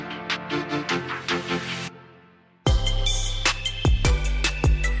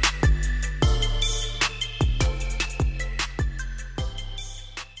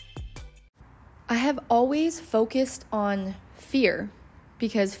always focused on fear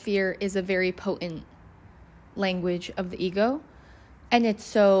because fear is a very potent language of the ego, and it's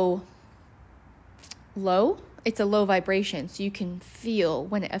so low. It's a low vibration, so you can feel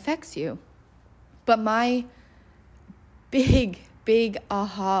when it affects you. But my big change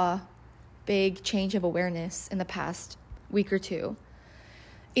of awareness in the past week or two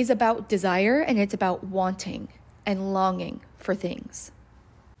is about desire, and it's about wanting and longing for things.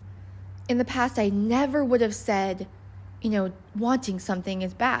 In the past, I never would have said, wanting something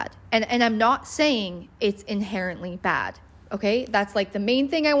is bad. And I'm not saying it's inherently bad, okay? That's like the main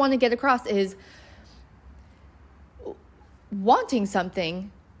thing I want to get across is wanting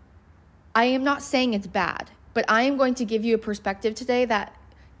something. I am not saying it's bad, but I am going to give you a perspective today that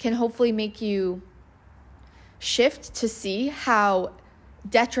can hopefully make you shift to see how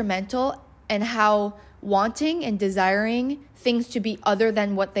detrimental and how wanting and desiring things to be other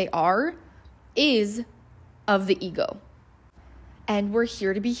than what they are is of the ego. And we're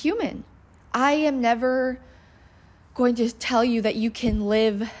here to be human. I am never going to tell you that you can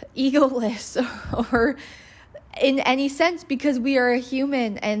live egoless or in any sense, because we are a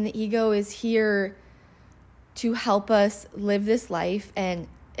human and the ego is here to help us live this life and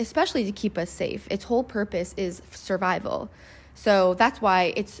especially to keep us safe. Its whole purpose is survival. So that's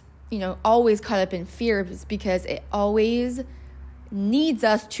why it's, always caught up in fear, is because it always needs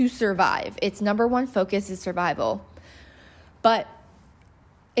us to survive. Its number one focus is survival. But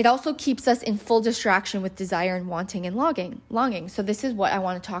it also keeps us in full distraction with desire and wanting and longing. So this is what I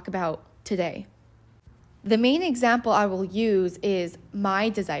want to talk about today. The main example I will use is my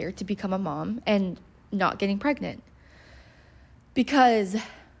desire to become a mom and not getting pregnant. Because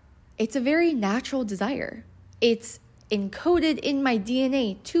it's a very natural desire. It's encoded in my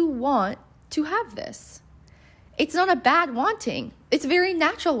DNA to want to have this. It's not a bad wanting. It's very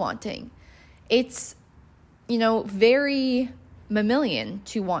natural wanting. It's, very mammalian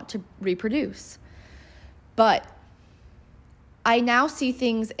to want to reproduce. But I now see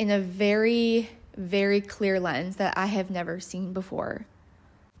things in a very, very clear lens that I have never seen before.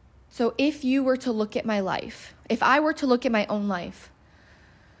 So if you were to look at my life, if I were to look at my own life,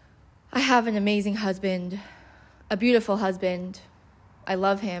 I have an amazing husband, a beautiful husband. I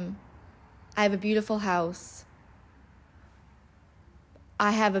love him. I have a beautiful house.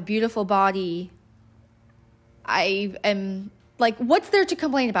 I have a beautiful body. I am what's there to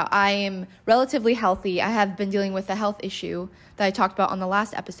complain about? I am relatively healthy. I have been dealing with a health issue that I talked about on the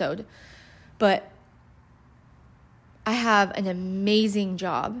last episode. But I have an amazing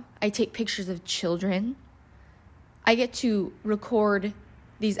job. I take pictures of children. I get to record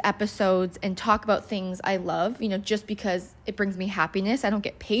these episodes and talk about things I love, just because it brings me happiness. I don't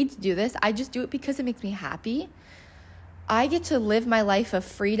get paid to do this. I just do it because it makes me happy. I get to live my life of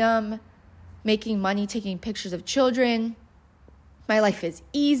freedom, making money, taking pictures of children. My life is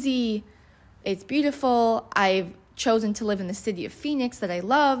easy. It's beautiful. I've chosen to live in the city of Phoenix that I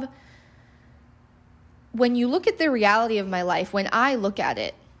love. When you look at the reality of my life, when I look at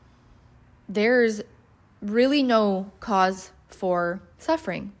it, there's really no cause for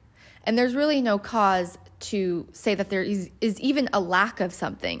suffering. And there's really no cause to say that there is even a lack of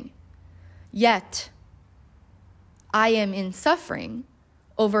something. Yet, I am in suffering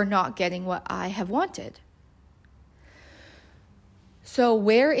over not getting what I have wanted. So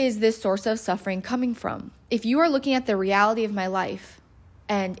where is this source of suffering coming from? If you are looking at the reality of my life,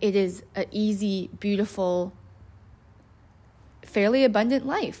 and it is an easy, beautiful, fairly abundant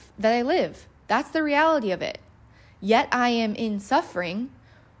life that I live, that's the reality of it. Yet I am in suffering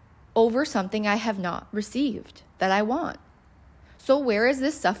over something I have not received that I want. So where is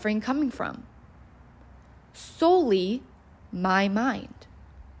this suffering coming from? Solely my mind.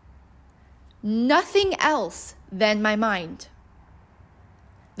 Nothing else than my mind.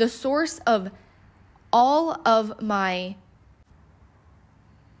 The source of all of my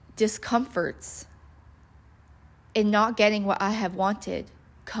discomforts in not getting what I have wanted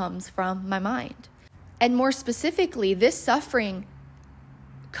comes from my mind. And more specifically, this suffering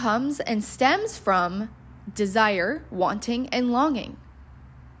comes and stems from desire, wanting, and longing.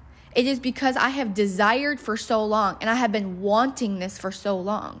 It is because I have desired for so long and I have been wanting this for so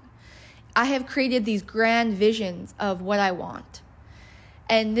long. I have created these grand visions of what I want.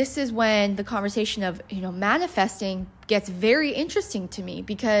 And this is when the conversation of, manifesting gets very interesting to me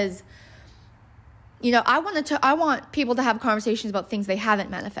because, I want people to have conversations about things they haven't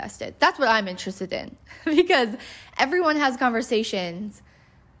manifested. That's what I'm interested in because everyone has conversations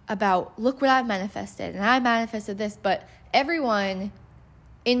about, look what I've manifested and I manifested this, but everyone,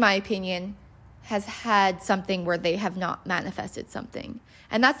 in my opinion, has had something where they have not manifested something.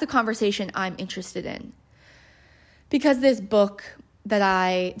 And that's the conversation I'm interested in. because this book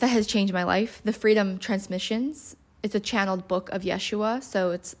that has changed my life, The Freedom Transmissions, it's a channeled book of Yeshua,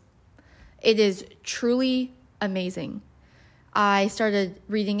 so it is truly amazing. I started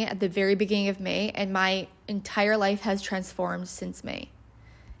reading it at the very beginning of May, and my entire life has transformed since May.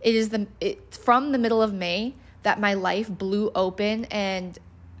 It's from the middle of May that my life blew open, and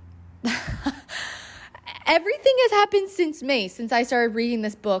everything has happened since May, since I started reading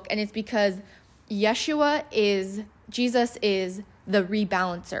this book, and it's because Jesus is the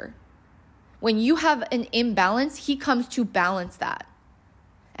rebalancer. When you have an imbalance, he comes to balance that.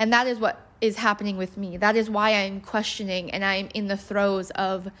 And that is what is happening with me. That is why I'm questioning, and I'm in the throes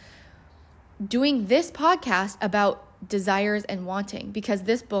of doing this podcast about desires and wanting, because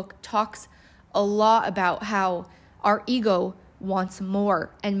this book talks a lot about how our ego wants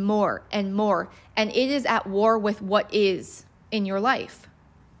more and more and more, and it is at war with what is in your life.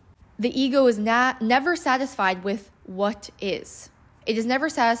 The ego is never satisfied with what is. It is never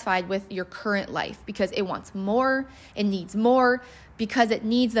satisfied with your current life because it wants more, it needs more, because it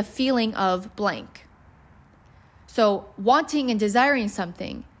needs the feeling of blank. So wanting and desiring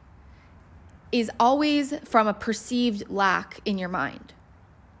something is always from a perceived lack in your mind,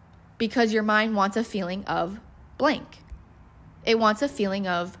 because your mind wants a feeling of blank. It wants a feeling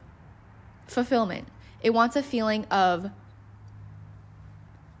of fulfillment. It wants a feeling of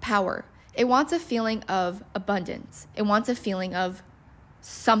power. It wants a feeling of abundance. It wants a feeling of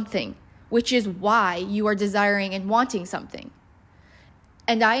something, which is why you are desiring and wanting something.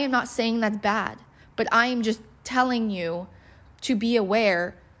 And I am not saying that's bad, but I am just telling you to be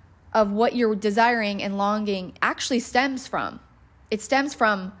aware of what you're desiring and longing actually stems from. It stems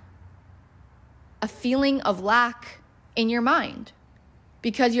from a feeling of lack in your mind,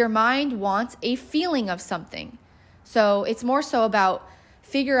 because your mind wants a feeling of something. So it's more so about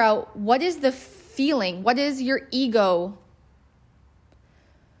figure out what is the feeling, what is your ego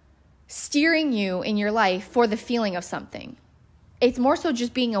steering you in your life for the feeling of something. It's more so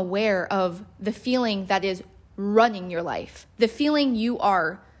just being aware of the feeling that is running your life, the feeling you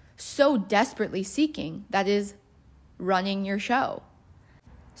are so desperately seeking that is running your show.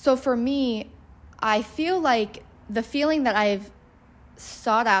 So for me, I feel like the feeling that I've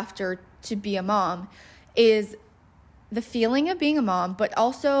sought after to be a mom is the feeling of being a mom, but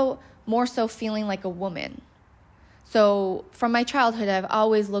also more so feeling like a woman. So from my childhood, I've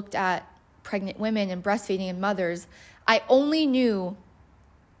always looked at pregnant women and breastfeeding and mothers. I only knew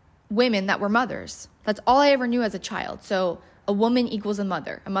women that were mothers. That's all I ever knew as a child. So a woman equals a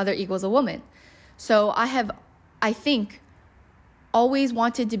mother equals a woman. So I think, always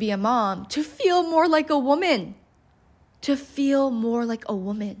wanted to be a mom to feel more like a woman. To feel more like a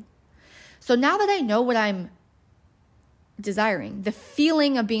woman. So now that I know what I'm desiring, the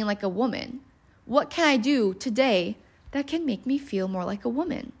feeling of being like a woman, what can I do today that can make me feel more like a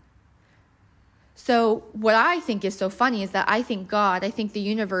woman? So what I think is so funny is that I think the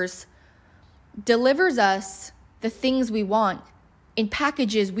universe delivers us the things we want in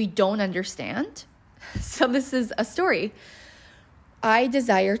packages we don't understand. So this is a story. I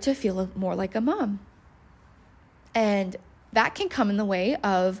desire to feel more like a mom. And that can come in the way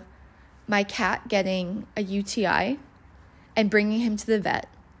of my cat getting a UTI and bringing him to the vet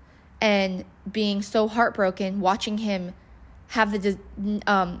and being so heartbroken watching him have the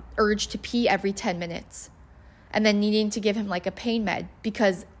urge to pee every 10 minutes and then needing to give him like a pain med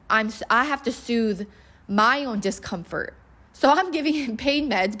because I have to soothe my own discomfort. So I'm giving him pain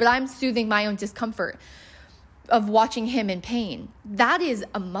meds, but I'm soothing my own discomfort of watching him in pain. That is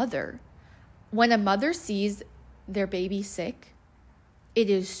a mother. When a mother sees their baby sick, it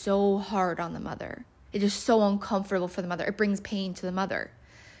is so hard on the mother. It is so uncomfortable for the mother. It brings pain to the mother.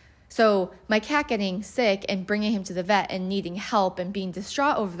 So my cat getting sick and bringing him to the vet and needing help and being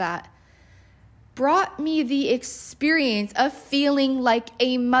distraught over that brought me the experience of feeling like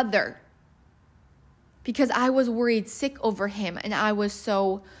a mother, because I was worried sick over him, and I was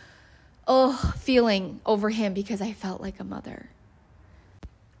so feeling over him because I felt like a mother.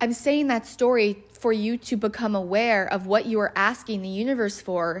 I'm saying that story for you to become aware of what you are asking the universe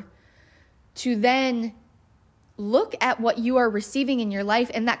for, to then look at what you are receiving in your life,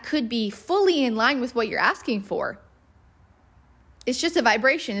 and that could be fully in line with what you're asking for. It's just a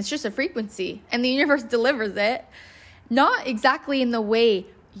vibration. It's just a frequency, and the universe delivers it, not exactly in the way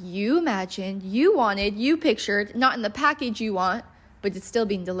you imagined, you wanted, you pictured, not in the package you want, but it's still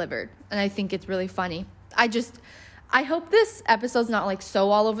being delivered. And I think it's really funny. I hope this episode's not like so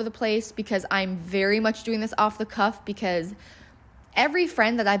all over the place, because I'm very much doing this off the cuff, because every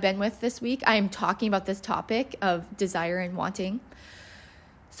friend that I've been with this week, I am talking about this topic of desire and wanting.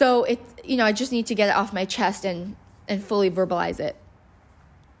 So I just need to get it off my chest and and fully verbalize it.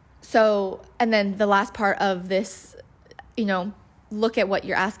 So, and then the last part of this, look at what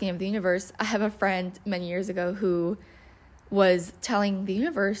you're asking of the universe. I have a friend many years ago who was telling the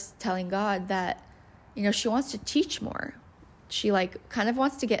universe, telling God that, she wants to teach more. She kind of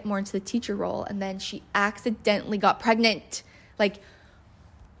wants to get more into the teacher role. And then she accidentally got pregnant,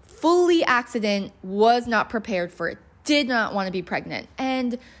 fully accident, was not prepared for it, did not want to be pregnant.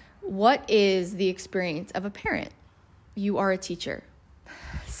 And what is the experience of a parent? You are a teacher.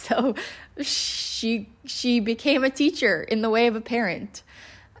 So she became a teacher in the way of a parent.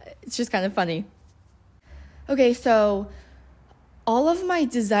 It's just kind of funny. Okay, so all of my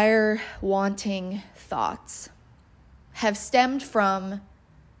desire wanting thoughts have stemmed from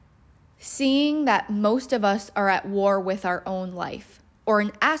seeing that most of us are at war with our own life or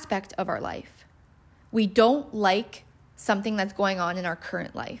an aspect of our life. We don't like something that's going on in our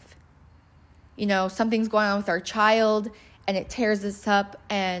current life. Something's going on with our child and it tears us up,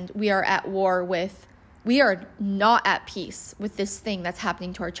 and we are not at peace with this thing that's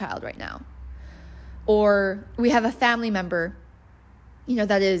happening to our child right now. Or we have a family member,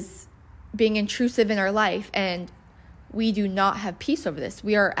 that is being intrusive in our life, and we do not have peace over this.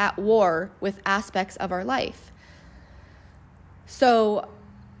 We are at war with aspects of our life. So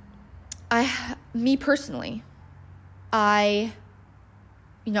me personally, I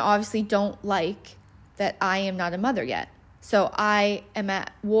obviously don't like that I am not a mother yet. So I am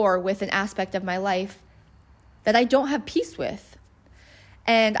at war with an aspect of my life that I don't have peace with.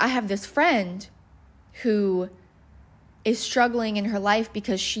 And I have this friend who is struggling in her life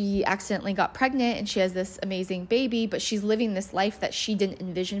because she accidentally got pregnant and she has this amazing baby, but she's living this life that she didn't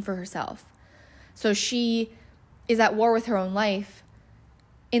envision for herself. So she is at war with her own life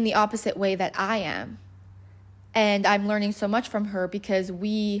in the opposite way that I am. And I'm learning so much from her because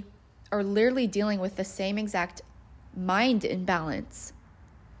we are literally dealing with the same exact mind imbalance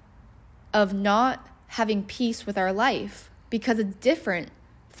of not having peace with our life because it's different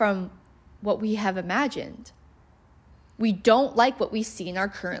from what we have imagined. We don't like what we see in our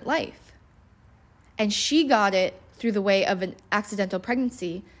current life. And she got it through the way of an accidental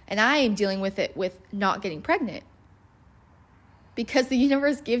pregnancy, and I am dealing with it with not getting pregnant. Because the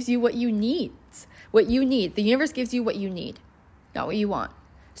universe gives you what you need. What you need. The universe gives you what you need, not what you want.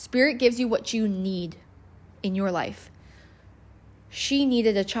 Spirit gives you what you need in your life. She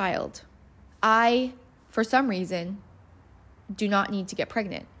needed a child. I, for some reason, do not need to get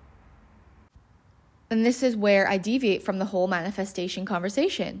pregnant. And this is where I deviate from the whole manifestation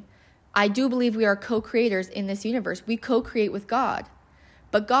conversation. I do believe we are co-creators in this universe. We co-create with God.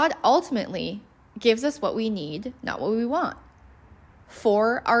 But God ultimately gives us what we need, not what we want,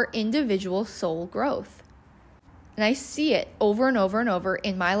 for our individual soul growth. And I see it over and over and over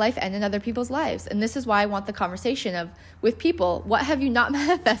in my life and in other people's lives. And this is why I want the conversation with people, what have you not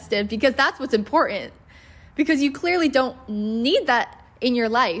manifested? Because that's what's important. Because you clearly don't need that in your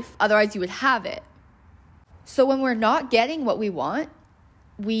life, otherwise you would have it. So when we're not getting what we want,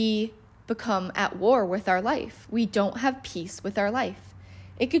 we become at war with our life. We don't have peace with our life.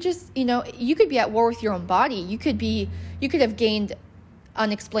 It could just, you could be at war with your own body. You could have gained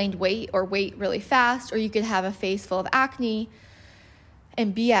unexplained weight or weight really fast, or you could have a face full of acne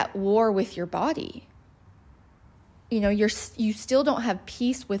and be at war with your body. You still don't have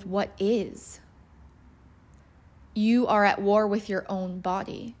peace with what is. You are at war with your own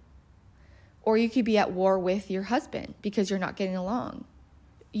body. Or you could be at war with your husband because you're not getting along.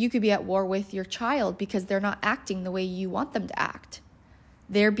 You could be at war with your child because they're not acting the way you want them to act.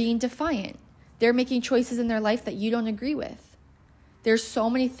 They're being defiant. They're making choices in their life that you don't agree with. There's so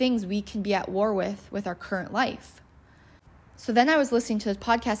many things we can be at war with our current life. So then I was listening to this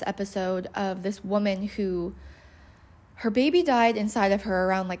podcast episode of this woman who, her baby died inside of her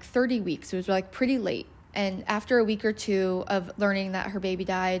around 30 weeks. It was pretty late. And after a week or two of learning that her baby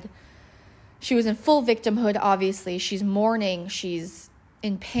died, she was in full victimhood, obviously. She's mourning, she's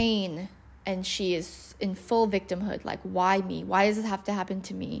in pain, and she is in full victimhood. Why me? Why does this have to happen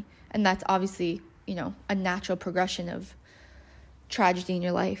to me? And that's obviously, a natural progression of tragedy in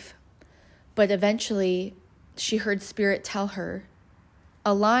your life. But eventually, she heard Spirit tell her,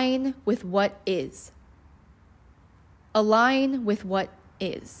 align with what is. Align with what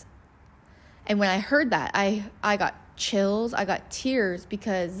is. And when I heard that, I got chills, I got tears,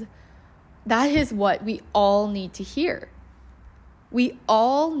 because that is what we all need to hear. We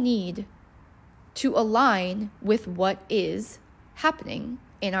all need to align with what is happening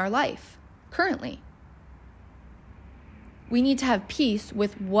in our life currently. We need to have peace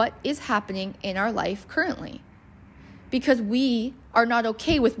with what is happening in our life currently, because we are not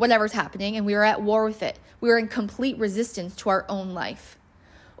okay with whatever's happening and we are at war with it. We are in complete resistance to our own life.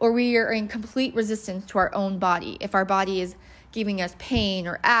 Or we are in complete resistance to our own body. If our body is giving us pain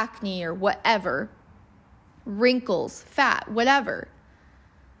or acne or whatever, wrinkles, fat, whatever.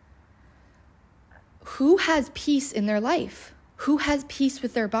 Who has peace in their life? Who has peace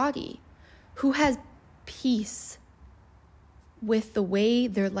with their body? Who has peace with the way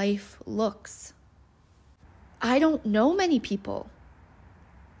their life looks? I don't know many people.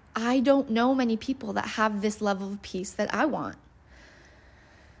 I don't know many people that have this level of peace that I want.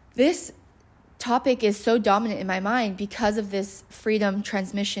 This topic is so dominant in my mind because of this Freedom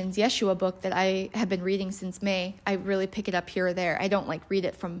Transmissions Yeshua book that I have been reading since May. I really pick it up here or there. I don't read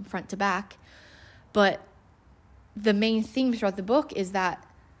it from front to back. But the main theme throughout the book is that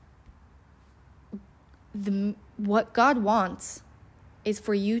what God wants is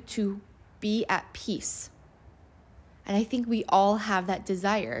for you to be at peace. And I think we all have that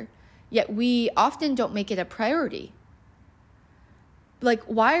desire, yet we often don't make it a priority.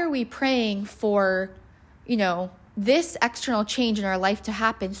 Why are we praying for, this external change in our life to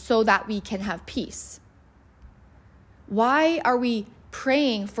happen so that we can have peace? Why are we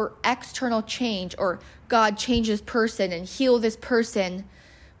praying for external change or God change this person and heal this person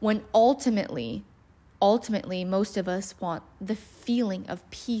when ultimately, most of us want the feeling of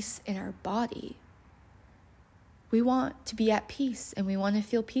peace in our body? We want to be at peace and we want to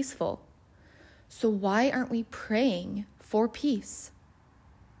feel peaceful. So why aren't we praying for peace?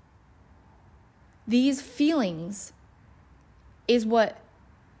 These feelings is what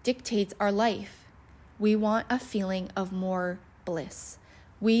dictates our life. We want a feeling of more bliss.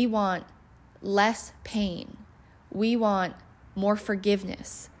 We want less pain. We want more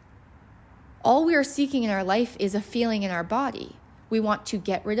forgiveness. All we are seeking in our life is a feeling in our body. We want to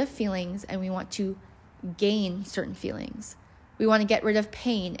get rid of feelings and we want to gain certain feelings. We want to get rid of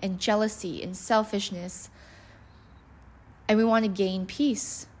pain and jealousy and selfishness. And we want to gain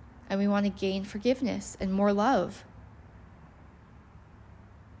peace. And we want to gain forgiveness and more love.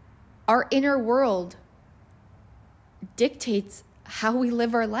 Our inner world dictates how we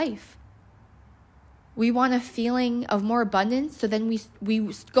live our life. We want a feeling of more abundance, so then we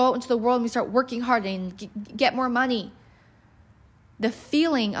go out into the world and we start working hard and get more money. The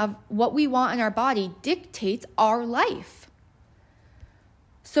feeling of what we want in our body dictates our life.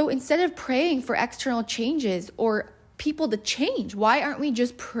 So instead of praying for external changes or people to change, why aren't we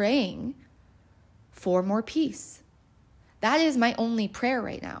just praying for more peace? That is my only prayer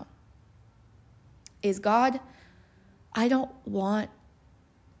right now. Is God, I don't want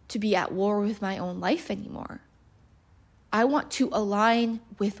to be at war with my own life anymore. I want to align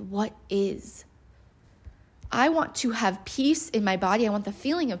with what is. I want to have peace in my body. I want the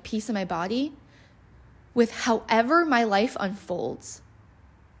feeling of peace in my body with however my life unfolds.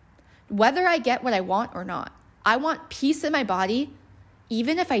 Whether I get what I want or not. I want peace in my body,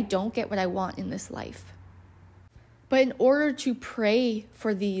 even if I don't get what I want in this life. But in order to pray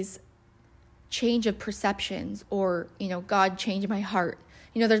for these change of perceptions or, God change my heart,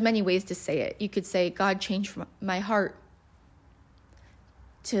 there's many ways to say it. You could say, God change my heart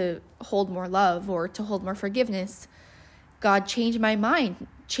to hold more love or to hold more forgiveness. God change my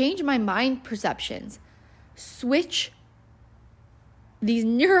mind perceptions. Switch these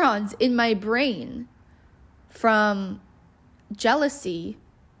neurons in my brain from jealousy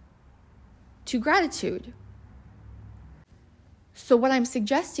to gratitude. So what I'm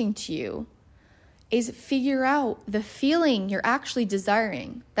suggesting to you is figure out the feeling you're actually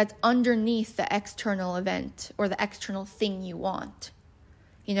desiring that's underneath the external event or the external thing you want.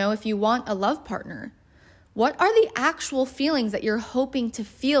 If you want a love partner, what are the actual feelings that you're hoping to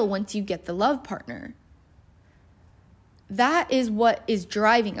feel once you get the love partner? That is what is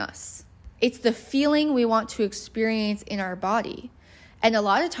driving us. It's the feeling we want to experience in our body. And a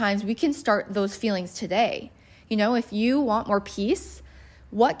lot of times we can start those feelings today. If you want more peace,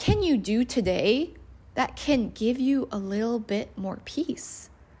 what can you do today that can give you a little bit more peace?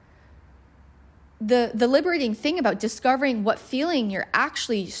 The liberating thing about discovering what feeling you're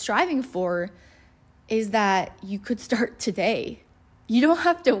actually striving for is that you could start today. You don't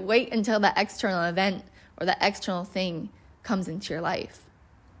have to wait until that external event or that external thing comes into your life.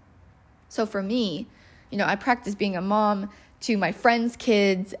 So for me, I practice being a mom to my friends'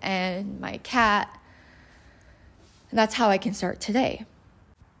 kids and my cat. And that's how I can start today.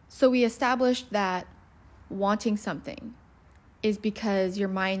 So we established that wanting something is because your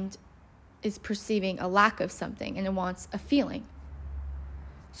mind is perceiving a lack of something and it wants a feeling.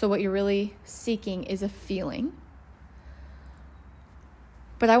 So what you're really seeking is a feeling.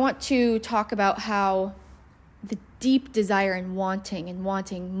 But I want to talk about how the deep desire and wanting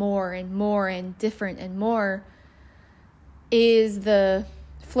more and more and different and more is the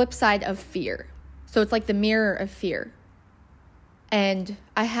flip side of fear. So it's like the mirror of fear. And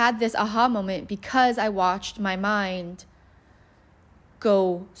I had this aha moment because I watched my mind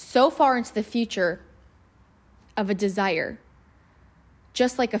go so far into the future of a desire,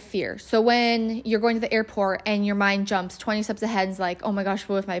 just like a fear. So when you're going to the airport and your mind jumps 20 steps ahead and is like, oh my gosh,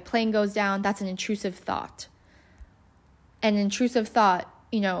 what if my plane goes down? That's an intrusive thought. An intrusive thought,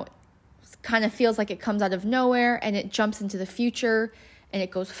 kind of feels like it comes out of nowhere and it jumps into the future and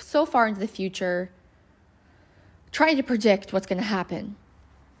it goes so far into the future, trying to predict what's going to happen.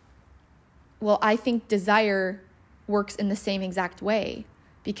 Well, I think desire works in the same exact way,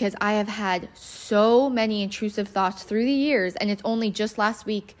 because I have had so many intrusive thoughts through the years, and it's only just last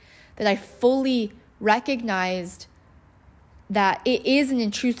week that I fully recognized that it is an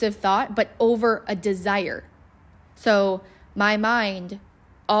intrusive thought, but over a desire. So my mind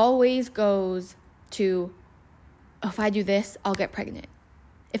always goes to, oh, if I do this, I'll get pregnant.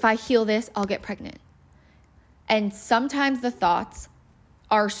 If I heal this, I'll get pregnant. And sometimes the thoughts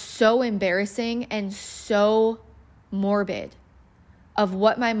are so embarrassing and so morbid of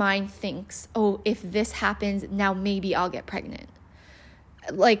what my mind thinks, oh, if this happens, now maybe I'll get pregnant.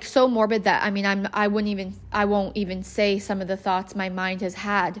 Like so morbid that, I won't even say some of the thoughts my mind has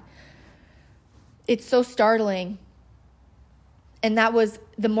had. It's so startling. And that was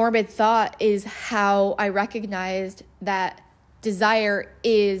the morbid thought, is how I recognized that desire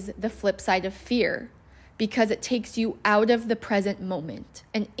is the flip side of fear, because it takes you out of the present moment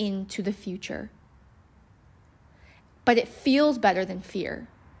and into the future. But it feels better than fear,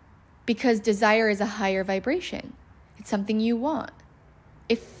 because desire is a higher vibration. It's something you want.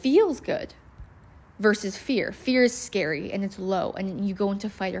 It feels good versus fear. Fear is scary and it's low, and you go into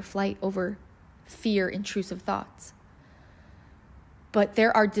fight or flight over fear intrusive thoughts. But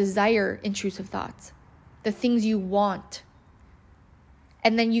there are desire intrusive thoughts, the things you want.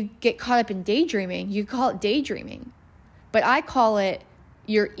 And then you get caught up in daydreaming. You call it daydreaming. But I call it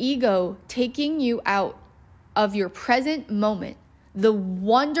your ego taking you out of your present moment, the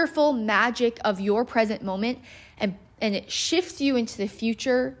wonderful magic of your present moment, and it shifts you into the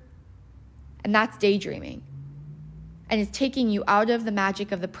future, and that's daydreaming. And it's taking you out of the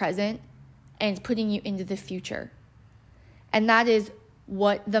magic of the present and it's putting you into the future. And that is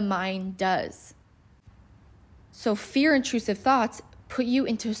what the mind does. So fear intrusive thoughts put you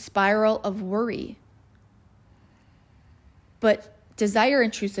into a spiral of worry. But desire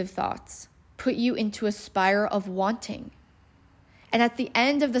intrusive thoughts put you into a spiral of wanting. And at the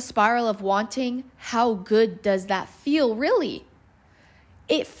end of the spiral of wanting, how good does that feel, really?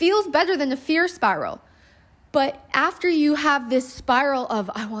 It feels better than the fear spiral. But after you have this spiral of,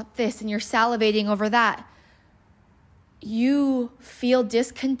 I want this, and you're salivating over that, you feel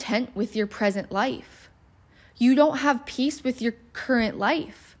discontent with your present life. You don't have peace with your current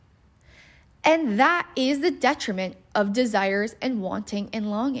life. And that is the detriment of desires and wanting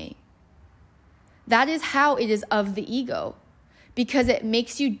and longing. That is how it is of the ego, because it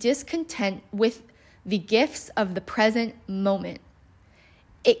makes you discontent with the gifts of the present moment.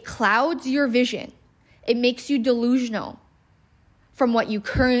 It clouds your vision. It makes you delusional from what you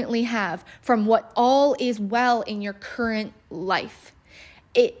currently have, from what all is well in your current life.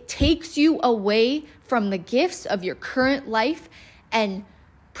 It takes you away from the gifts of your current life and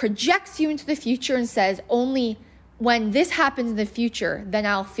projects you into the future and says, only when this happens in the future, then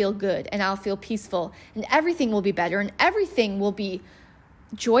I'll feel good and I'll feel peaceful and everything will be better and everything will be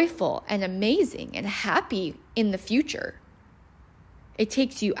joyful and amazing and happy in the future. It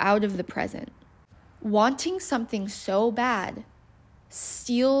takes you out of the present. Wanting something so bad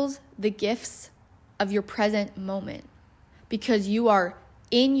steals the gifts of your present moment, because you are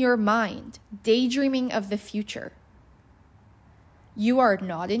in your mind daydreaming of the future. You are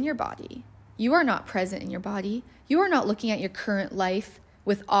not in your body. You are not present in your body. You are not looking at your current life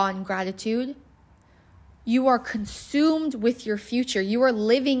with awe and gratitude. You are consumed with your future. You are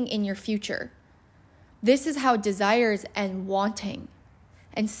living in your future. This is how desires and wanting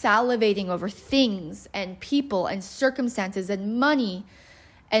and salivating over things and people and circumstances and money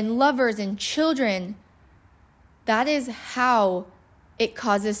and lovers and children, that is how it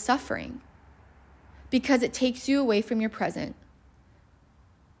causes suffering, because it takes you away from your present.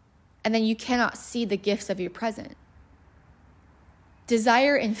 And then you cannot see the gifts of your present.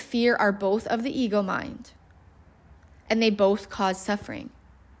 Desire and fear are both of the ego mind, and they both cause suffering.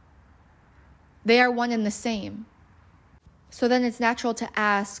 They are one and the same. So then it's natural to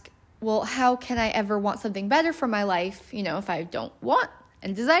ask, well, how can I ever want something better for my life, if I don't want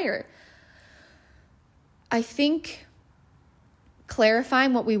and desire? I think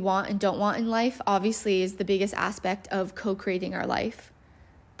clarifying what we want and don't want in life obviously is the biggest aspect of co-creating our life.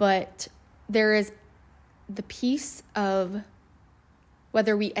 But there is the piece of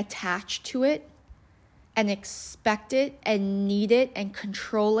whether we attach to it and expect it and need it and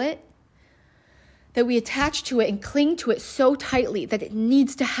control it, that we attach to it and cling to it so tightly that it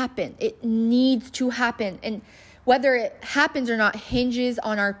needs to happen. It needs to happen. And whether it happens or not hinges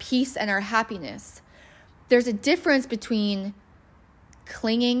on our peace and our happiness. There's a difference between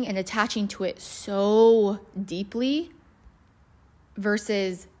clinging and attaching to it so deeply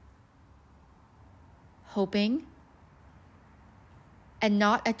versus hoping and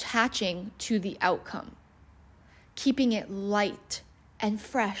not attaching to the outcome. Keeping it light and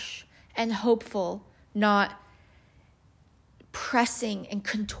fresh and hopeful, not pressing and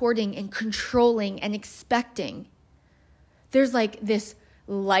contorting and controlling and expecting. There's like this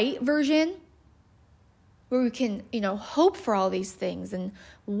light version where we can, hope for all these things and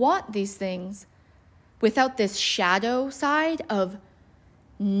want these things without this shadow side of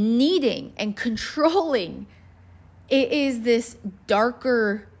needing and controlling. It is this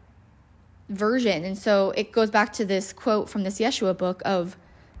darker version. And so it goes back to this quote from this Yeshua book of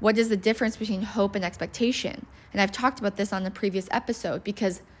what is the difference between hope and expectation. And I've talked about this on the previous episode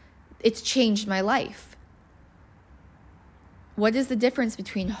because it's changed my life. What is the difference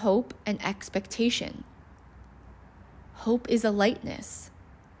between hope and expectation? Hope is a lightness.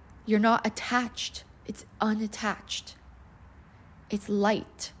 You're not attached. It's unattached. It's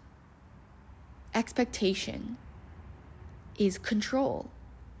light. Expectation is control.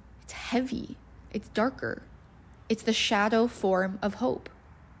 It's heavy. It's darker. It's the shadow form of hope.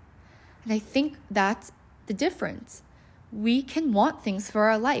 And I think that's the difference. We can want things for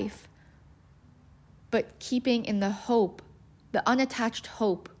our life, but keeping in the hope, the unattached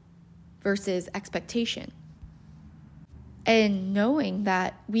hope versus expectation. And knowing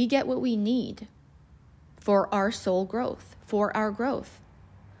that we get what we need for our soul growth, for our growth.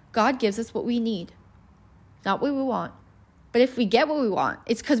 God gives us what we need, not what we want. But if we get what we want,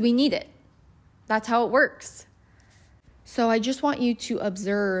 it's because we need it. That's how it works. So I just want you to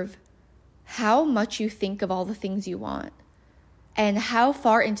observe how much you think of all the things you want and how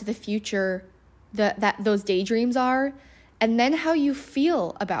far into the future that those daydreams are, and then how you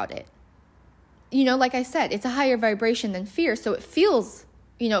feel about it. Like I said, it's a higher vibration than fear, so it feels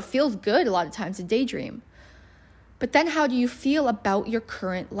good a lot of times to daydream. But then how do you feel about your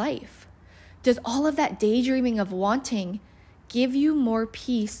current life? Does all of that daydreaming of wanting give you more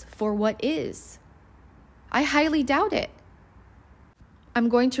peace for what is? I highly doubt it. I'm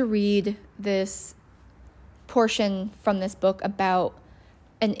going to read this portion from this book about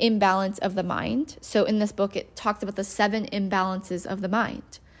an imbalance of the mind. So in this book, it talks about the 7 imbalances of the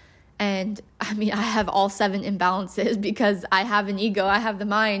mind. And I have all 7 imbalances because I have an ego, I have the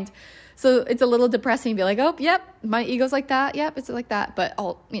mind. So it's a little depressing to be like, oh, yep, my ego's like that. Yep, it's like that. But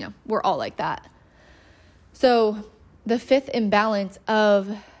we're all like that. So the 5th imbalance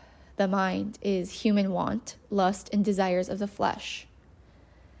of the mind is human want, lust, and desires of the flesh.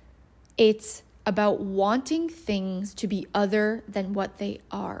 It's about wanting things to be other than what they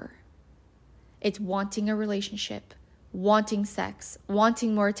are. It's wanting a relationship, wanting sex,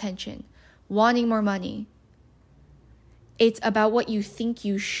 wanting more attention, wanting more money. It's about what you think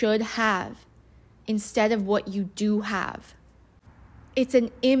you should have instead of what you do have. It's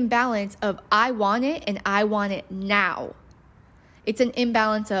an imbalance of I want it and I want it now. It's an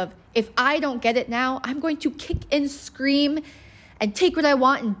imbalance of if I don't get it now, I'm going to kick and scream and take what I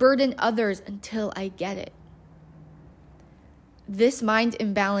want and burden others until I get it. This mind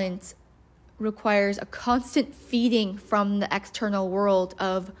imbalance requires a constant feeding from the external world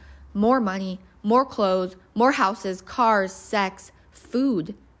of more money, more clothes, more houses, cars, sex,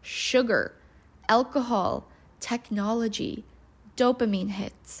 food, sugar, alcohol, technology, dopamine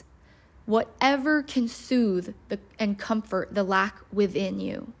hits, whatever can soothe and comfort the lack within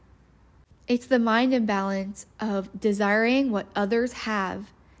you. It's the mind imbalance of desiring what others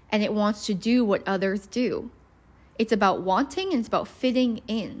have and it wants to do what others do. It's about wanting and it's about fitting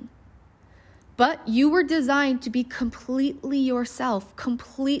in. But you were designed to be completely yourself,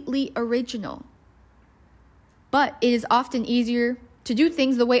 completely original. But it is often easier to do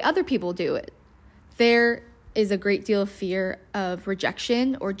things the way other people do it. There is a great deal of fear of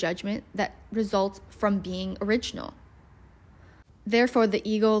rejection or judgment that results from being original. Therefore, the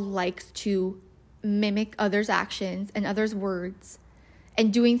ego likes to mimic others' actions and others' words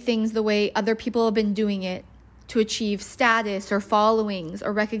and doing things the way other people have been doing it to achieve status or followings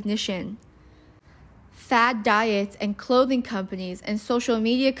or recognition. fad diets and clothing companies and social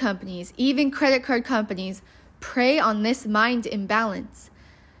media companies, even credit card companies, prey on this mind imbalance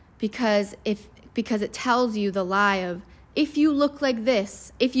because it tells you the lie of, if you look like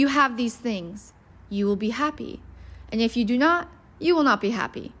this, if you have these things, you will be happy. And if you do not, you will not be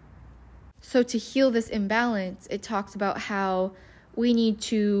happy. So to heal this imbalance, it talks about how we need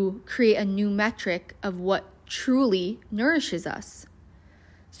to create a new metric of what truly nourishes us.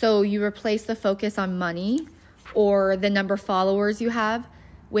 So you replace the focus on money or the number of followers you have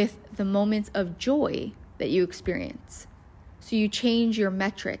with the moments of joy that you experience. So you change your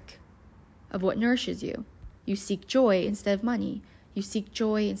metric of what nourishes you. You seek joy instead of money. You seek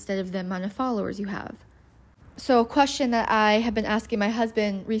joy instead of the amount of followers you have. So a question that I have been asking my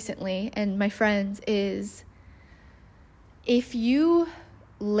husband recently and my friends is, if you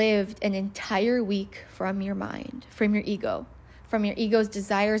lived an entire week from your mind, from your ego's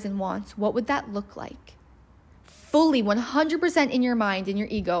desires and wants, what would that look like? Fully 100% in your mind, in your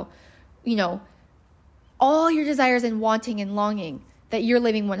ego, all your desires and wanting and longing, that you're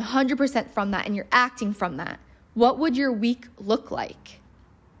living 100% from that and you're acting from that. What would your week look like?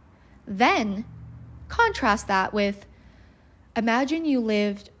 Then contrast that with, imagine you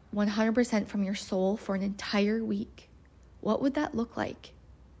lived 100% from your soul for an entire week. What would that look like?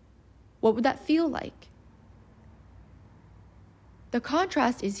 What would that feel like? The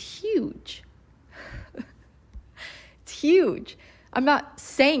contrast is huge. It's huge. I'm not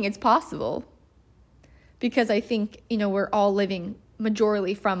saying it's possible because I think, we're all living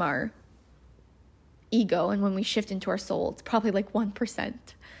majorly from our ego. And when we shift into our soul, it's probably like 1%.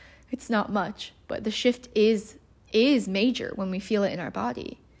 It's not much, but the shift is major when we feel it in our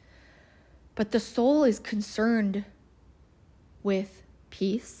body. But the soul is concerned with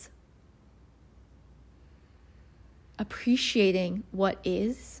peace, appreciating what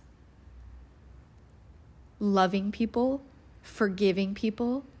is, loving people, forgiving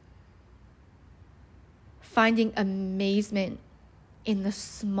people, finding amazement in the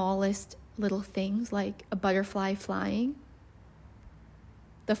smallest little things, like a butterfly flying,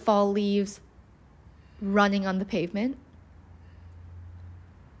 the fall leaves running on the pavement.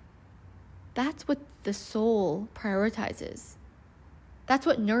 That's what the soul prioritizes. That's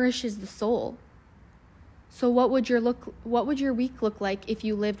what nourishes the soul. So what would your week look like if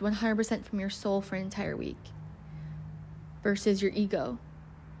you lived 100% from your soul for an entire week versus your ego?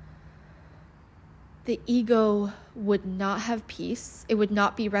 The ego would not have peace. It would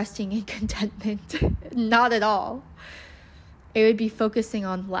not be resting in contentment. Not at all. It would be focusing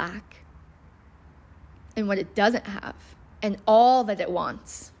on lack and what it doesn't have and all that it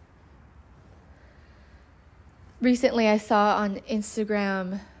wants. Recently, I saw on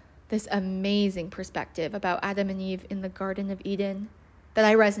Instagram this amazing perspective about Adam and Eve in the Garden of Eden that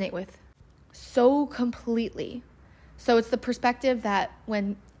I resonate with so completely. So it's the perspective that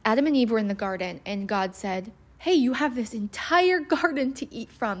when Adam and Eve were in the garden and God said, hey, you have this entire garden to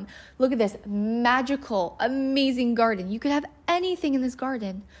eat from. Look at this magical, amazing garden. You could have anything in this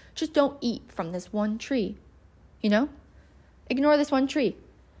garden. Just don't eat from this one tree. Ignore this one tree.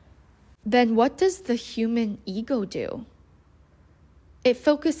 Then what does the human ego do? It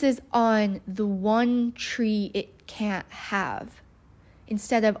focuses on the one tree it can't have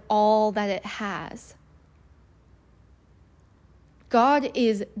instead of all that it has. God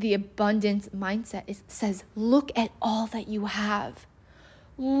is the abundance mindset. It says, look at all that you have.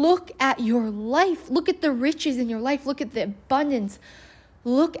 Look at your life. Look at the riches in your life. Look at the abundance.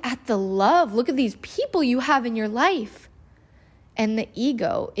 Look at the love. Look at these people you have in your life. And the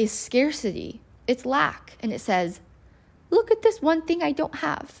ego is scarcity. It's lack. And it says, look at this one thing I don't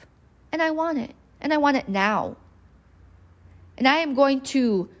have. And I want it. And I want it now. And I am going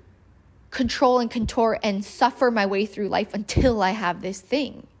to control and contort and suffer my way through life until I have this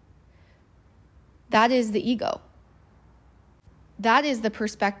thing. That is the ego. That is the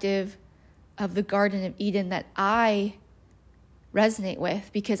perspective of the Garden of Eden that I resonate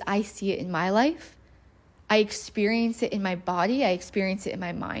with because I see it in my life. I experience it in my body. I experience it in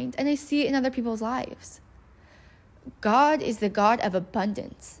my mind. And I see it in other people's lives. God is the God of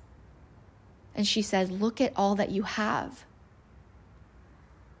abundance. And she says, look at all that you have.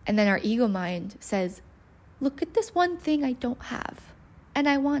 And then our ego mind says, look at this one thing I don't have, and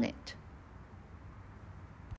I want it.